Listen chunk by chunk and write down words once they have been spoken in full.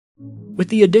With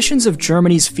the additions of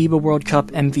Germany's FIBA World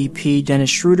Cup MVP Dennis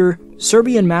Shroeder,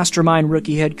 Serbian mastermind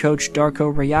rookie head coach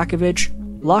Darko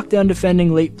Rajakovic, lockdown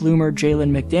defending late bloomer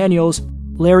Jalen McDaniels,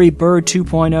 Larry Bird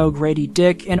 2.0 Grady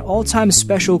Dick, and all-time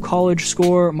special college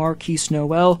scorer Marquise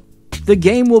Noel, the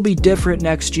game will be different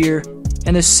next year,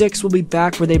 and the Six will be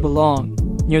back where they belong,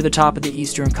 near the top of the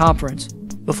Eastern Conference.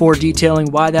 Before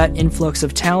detailing why that influx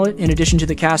of talent, in addition to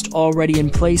the cast already in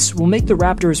place, will make the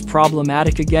Raptors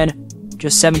problematic again,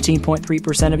 just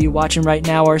 17.3% of you watching right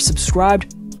now are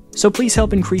subscribed, so please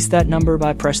help increase that number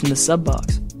by pressing the sub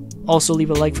box. Also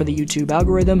leave a like for the YouTube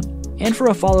algorithm, and for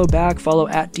a follow back, follow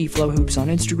at DFlowHoops on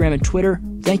Instagram and Twitter.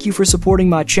 Thank you for supporting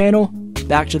my channel.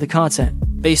 Back to the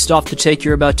content. Based off the take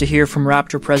you're about to hear from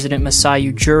Raptor president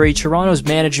Masai Ujiri, Toronto's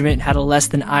management had a less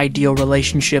than ideal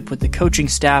relationship with the coaching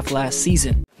staff last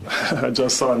season. I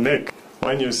just saw Nick.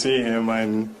 When you see him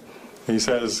and he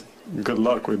says, good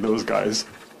luck with those guys,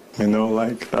 you know,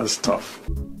 like, that's tough.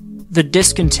 The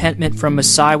discontentment from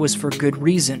Masai was for good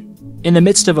reason. In the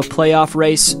midst of a playoff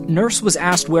race, Nurse was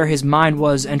asked where his mind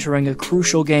was entering a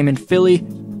crucial game in Philly,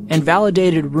 and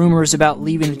validated rumors about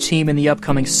leaving the team in the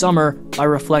upcoming summer by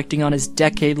reflecting on his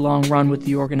decade-long run with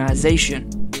the organization.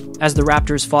 As the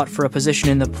Raptors fought for a position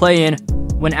in the play-in,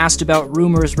 when asked about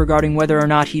rumors regarding whether or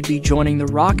not he'd be joining the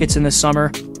Rockets in the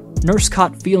summer, Nurse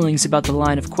caught feelings about the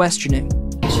line of questioning.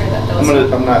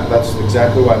 That's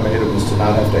exactly why I made him, is to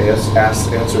not have to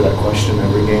answer that question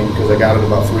every game, because I got it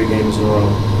about 3 games in a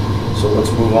row. So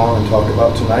let's move on and talk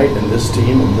about tonight and this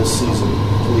team and this season,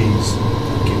 please.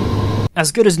 Thank you.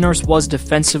 As good as Nurse was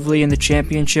defensively in the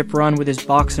championship run with his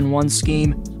box and one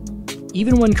scheme,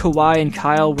 even when Kawhi and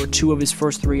Kyle were 2 of his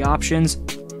first 3 options,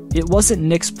 it wasn't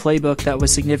Nick's playbook that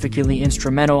was significantly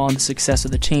instrumental on the success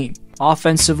of the team.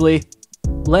 Offensively,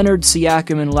 Leonard,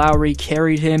 Siakam, and Lowry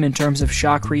carried him in terms of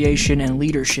shot creation and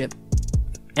leadership.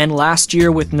 And last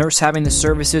year, with Nurse having the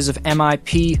services of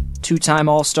MIP, 2-time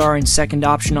All-Star and second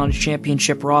option on his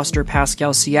championship roster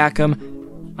Pascal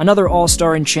Siakam, another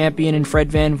All-Star and champion in Fred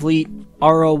VanVleet,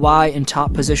 ROY and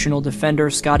top positional defender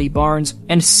Scotty Barnes,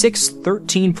 and 6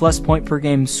 13-plus point per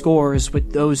game scorers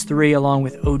with those 3 along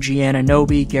with OG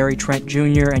Anunoby, Gary Trent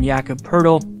Jr., and Jakob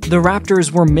Poeltl, the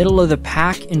Raptors were middle of the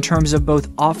pack in terms of both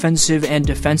offensive and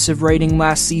defensive rating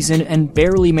last season and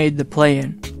barely made the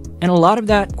play-in. And a lot of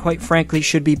that, quite frankly,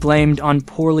 should be blamed on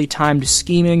poorly timed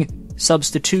scheming,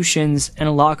 substitutions,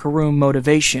 and locker room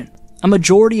motivation. A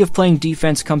majority of playing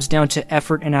defense comes down to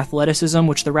effort and athleticism,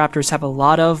 which the Raptors have a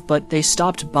lot of, but they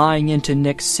stopped buying into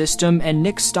Nick's system, and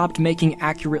Nick stopped making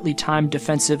accurately timed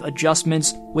defensive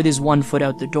adjustments with his 1 foot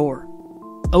out the door.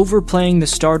 Overplaying the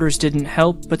starters didn't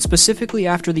help, but specifically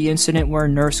after the incident where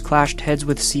Nurse clashed heads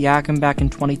with Siakam back in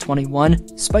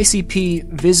 2021, Spicy P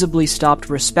visibly stopped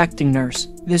respecting Nurse.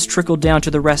 This trickled down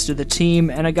to the rest of the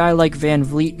team, and a guy like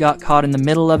VanVleet got caught in the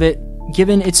middle of it.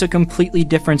 Given it's a completely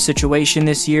different situation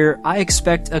this year, I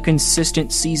expect a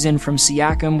consistent season from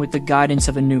Siakam with the guidance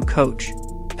of a new coach.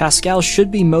 Pascal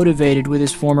should be motivated with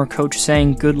his former coach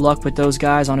saying good luck with those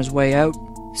guys on his way out.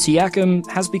 Siakam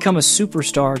has become a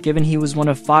superstar given he was one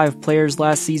of 5 players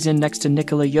last season next to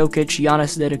Nikola Jokic,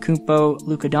 Giannis Antetokounmpo,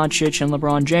 Luka Doncic, and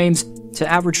LeBron James to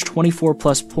average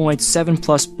 24-plus points,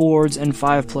 7-plus boards, and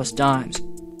 5-plus dimes.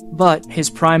 But his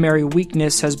primary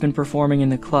weakness has been performing in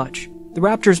the clutch. The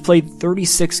Raptors played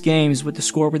 36 games with the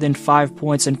score within 5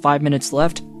 points and 5 minutes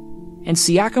left, and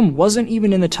Siakam wasn't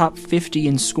even in the top 50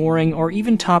 in scoring or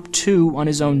even top 2 on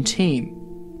his own team.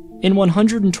 In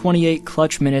 128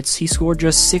 clutch minutes, he scored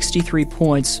just 63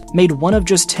 points, made 1 of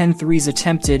just 10 threes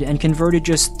attempted, and converted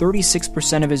just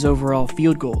 36% of his overall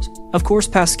field goals. Of course,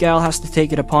 Pascal has to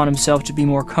take it upon himself to be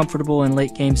more comfortable in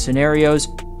late-game scenarios,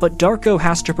 but Darko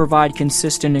has to provide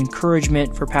consistent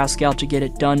encouragement for Pascal to get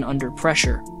it done under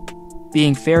pressure.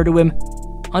 Being fair to him,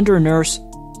 under Nurse,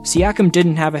 Siakam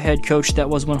didn't have a head coach that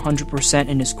was 100%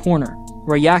 in his corner.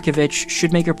 Rajakovic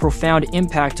should make a profound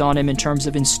impact on him in terms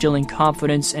of instilling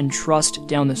confidence and trust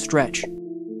down the stretch.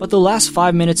 But the last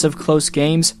 5 minutes of close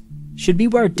games should be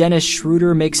where Dennis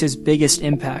Shroeder makes his biggest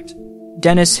impact.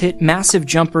 Dennis hit massive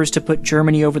jumpers to put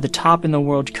Germany over the top in the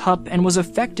World Cup and was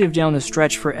effective down the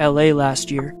stretch for LA last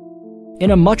year.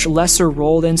 In a much lesser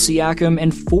role than Siakam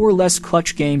and 4 less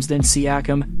clutch games than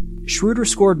Siakam, Shroeder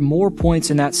scored more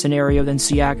points in that scenario than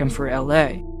Siakam for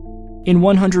LA. In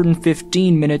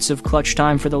 115 minutes of clutch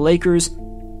time for the Lakers,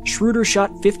 Shroeder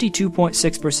shot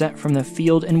 52.6% from the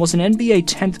field and was an NBA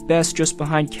 10th best just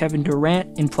behind Kevin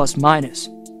Durant in plus-minus.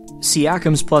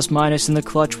 Siakam's plus-minus in the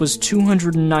clutch was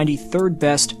 293rd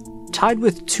best, tied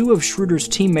with 2 of Shroeder's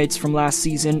teammates from last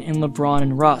season in LeBron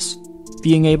and Russ.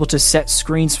 Being able to set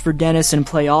screens for Dennis and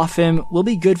play off him will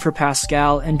be good for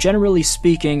Pascal, and generally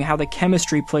speaking, how the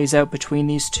chemistry plays out between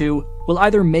these two will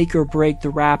either make or break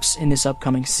the Raps in this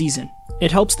upcoming season.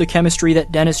 It helps the chemistry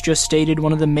that Dennis just stated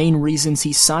one of the main reasons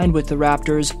he signed with the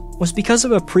Raptors was because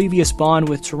of a previous bond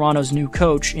with Toronto's new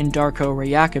coach in Darko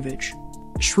Rajakovic.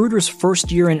 Schroeder's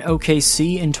first year in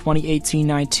OKC in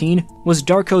 2018-19 was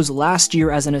Darko's last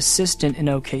year as an assistant in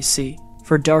OKC.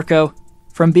 For Darko,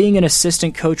 from being an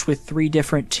assistant coach with 3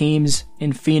 different teams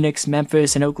in Phoenix,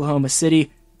 Memphis, and Oklahoma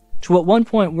City, to at one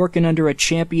point working under a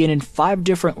champion in 5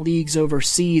 different leagues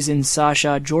overseas in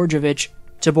Sasha Djordjevic,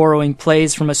 to borrowing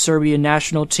plays from a Serbian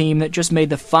national team that just made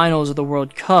the finals of the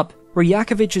World Cup,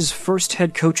 Rajakovic's first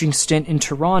head coaching stint in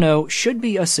Toronto should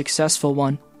be a successful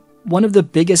one. One of the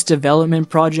biggest development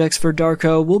projects for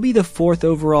Darko will be the 4th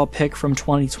overall pick from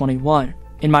 2021.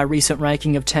 In my recent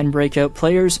ranking of 10 breakout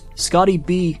players, Scotty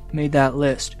B made that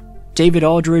list. David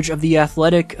Aldridge of The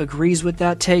Athletic agrees with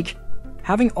that take,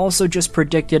 having also just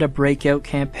predicted a breakout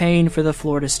campaign for the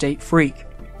Florida State Freak.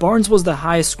 Barnes was the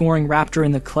highest scoring Raptor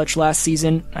in the clutch last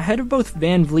season, ahead of both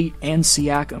Van Vliet and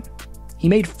Siakam. He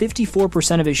made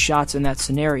 54% of his shots in that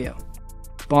scenario.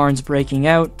 Barnes breaking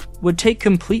out would take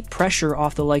complete pressure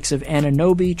off the likes of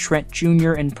Anunoby, Trent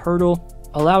Jr., and Pirtle,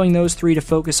 allowing those 3 to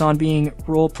focus on being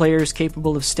role players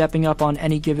capable of stepping up on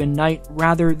any given night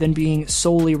rather than being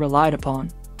solely relied upon.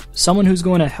 Someone who's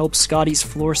going to help Scotty's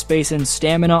floor space and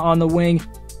stamina on the wing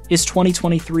is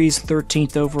 2023's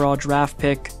 13th overall draft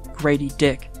pick, Grady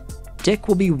Dick. Dick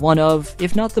will be one of,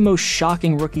 if not the most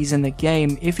shocking rookies in the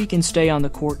game if he can stay on the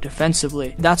court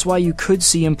defensively. That's why you could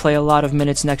see him play a lot of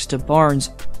minutes next to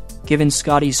Barnes, given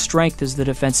Scotty's strength as the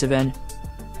defensive end.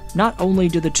 Not only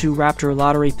do the 2 Raptor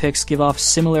lottery picks give off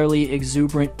similarly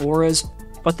exuberant auras,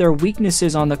 but their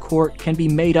weaknesses on the court can be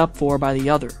made up for by the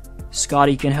other.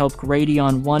 Scotty can help Grady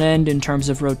on one end in terms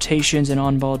of rotations and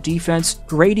on-ball defense.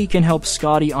 Grady can help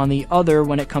Scotty on the other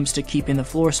when it comes to keeping the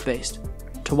floor spaced.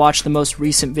 To watch the most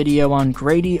recent video on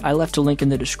Grady, I left a link in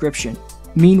the description.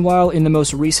 Meanwhile, in the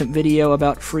most recent video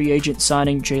about free agent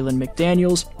signing Jalen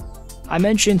McDaniels, I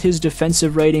mentioned his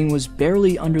defensive rating was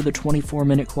barely under the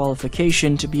 24-minute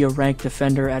qualification to be a ranked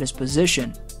defender at his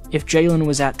position. If Jalen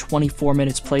was at 24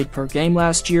 minutes played per game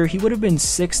last year, he would have been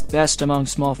 6th best among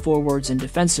small forwards in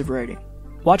defensive rating.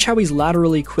 Watch how he's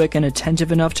laterally quick and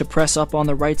attentive enough to press up on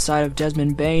the right side of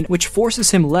Desmond Bane, which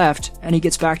forces him left, and he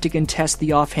gets back to contest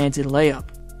the offhanded layup.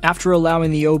 After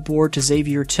allowing the O-board to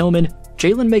Xavier Tillman,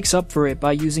 Jalen makes up for it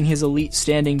by using his elite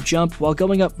standing jump while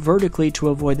going up vertically to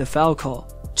avoid the foul call.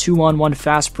 2-on-1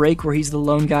 fast break where he's the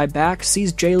lone guy back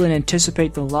sees Jalen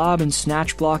anticipate the lob and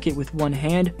snatch block it with one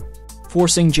hand.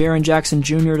 Forcing Jaren Jackson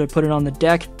Jr. to put it on the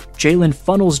deck, Jalen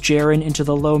funnels Jaren into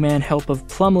the low man help of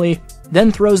Plumlee,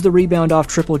 then throws the rebound off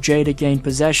Triple J to gain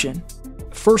possession.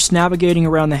 First navigating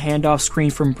around the handoff screen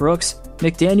from Brooks,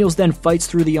 McDaniels then fights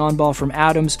through the on-ball from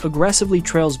Adams, aggressively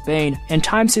trails Bane, and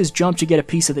times his jump to get a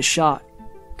piece of the shot.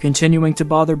 Continuing to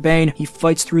bother Bane, he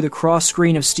fights through the cross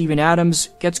screen of Steven Adams,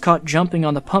 gets caught jumping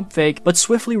on the pump fake, but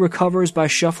swiftly recovers by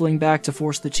shuffling back to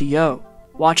force the TO.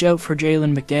 Watch out for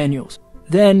Jalen McDaniels.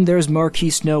 Then there's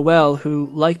Marquise Noel, who,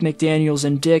 like McDaniels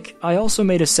and Dick, I also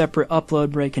made a separate upload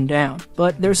breaking down.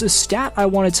 But there's a stat I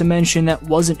wanted to mention that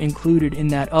wasn't included in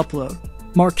that upload.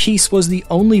 Marquise was the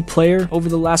only player over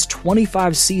the last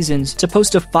 25 seasons to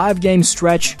post a 5-game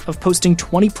stretch of posting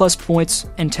 20-plus points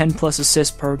and 10-plus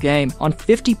assists per game on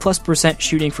 50-plus%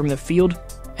 shooting from the field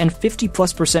and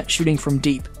 50-plus% shooting from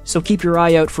deep. So keep your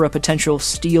eye out for a potential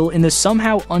steal in the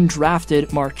somehow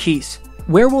undrafted Marquise.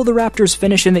 Where will the Raptors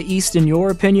finish in the East in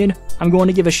your opinion? I'm going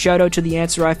to give a shout out to the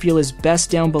answer I feel is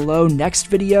best down below next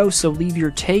video, so leave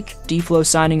your take. D-Flow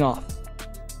signing off.